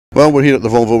Well, we're here at the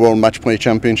Volvo World Matchplay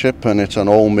Championship, and it's an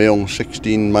all-male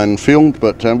 16-man field,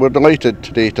 but we're delighted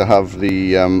today to have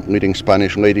the leading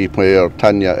Spanish lady player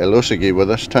Tania Elosegui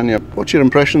with us. Tania, what's your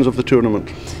impressions of the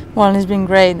tournament? Well, it's been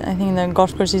great. I think the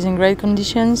golf course is in great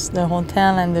conditions. The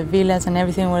hotel and the villas and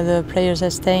everything where the players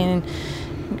are staying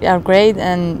are great,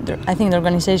 and I think the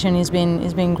organization has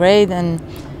been great, and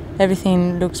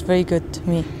everything looks very good to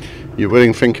me. You're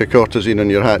wearing Finca Cortesine on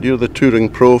your hat. You're the touring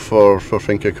pro for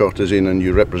Finca Cortesine, and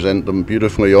you represent them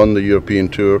beautifully on the European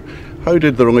Tour. How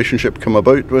did the relationship come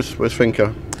about with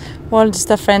Finca? Well,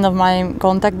 just a friend of mine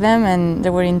contacted them, and they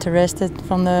were interested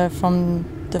from the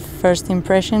first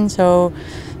impression. So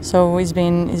it's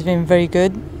been very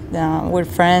good. We're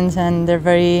friends, and they're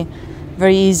very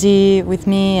easy with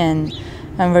me, and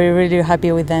I'm really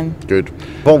happy with them. Good.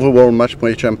 Volvo World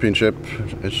Matchplay Championship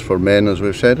is for men, as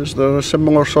we've said. Is there a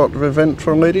similar sort of event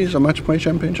for ladies, a matchplay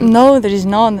championship? No, there is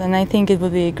not, and I think it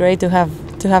would be great to have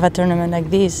a tournament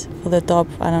like this for the top,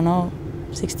 I don't know,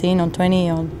 16 or 20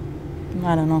 or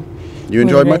I don't know. You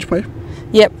enjoy matchplay?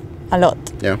 Yep, a lot.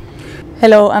 Yeah.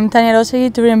 Hello, I'm Tania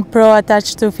Elosegui, touring pro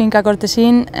attached to Finca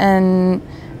Cortesine, and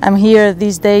I'm here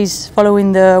these days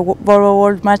following the Volvo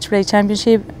World Matchplay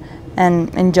Championship and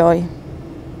enjoy.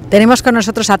 Tenemos con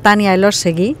nosotros a Tania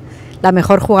Elosegui, la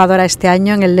mejor jugadora este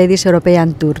año en el Ladies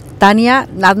European Tour. Tania,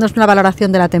 haznos una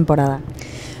valoración de la temporada.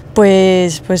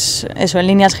 Pues eso, en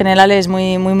líneas generales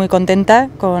muy contenta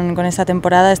con esta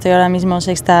temporada. Estoy ahora mismo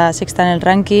sexta en el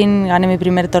ranking, gané mi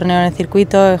primer torneo en el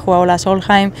circuito, he jugado la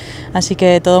Solheim, así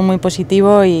que todo muy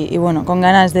positivo y bueno, con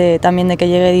ganas también de que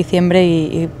llegue diciembre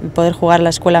y poder jugar la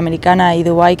Escuela Americana y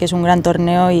Dubái, que es un gran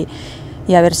torneo, y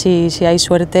a ver si hay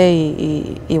suerte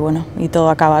y bueno, y todo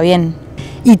acaba bien.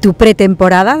 ¿Y tu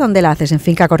pretemporada dónde la haces? ¿En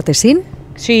Finca Cortesine?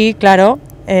 Sí, claro,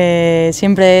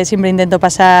 siempre intento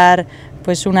pasar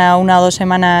pues una o dos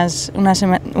semanas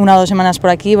por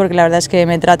aquí, porque la verdad es que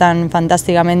me tratan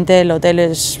fantásticamente. El hotel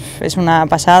es una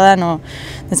pasada, ¿no?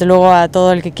 Desde luego a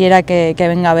todo el que quiera que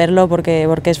venga a verlo, porque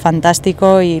es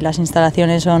fantástico y las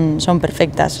instalaciones son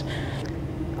perfectas.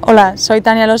 Hola, soy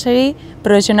Tania Elosegui,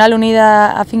 profesional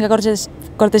unida a Finca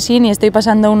Cortesine, y estoy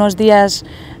pasando unos días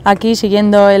aquí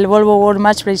siguiendo el Volvo World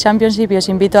Matchplay Championship, y os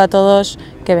invito a todos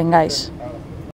que vengáis.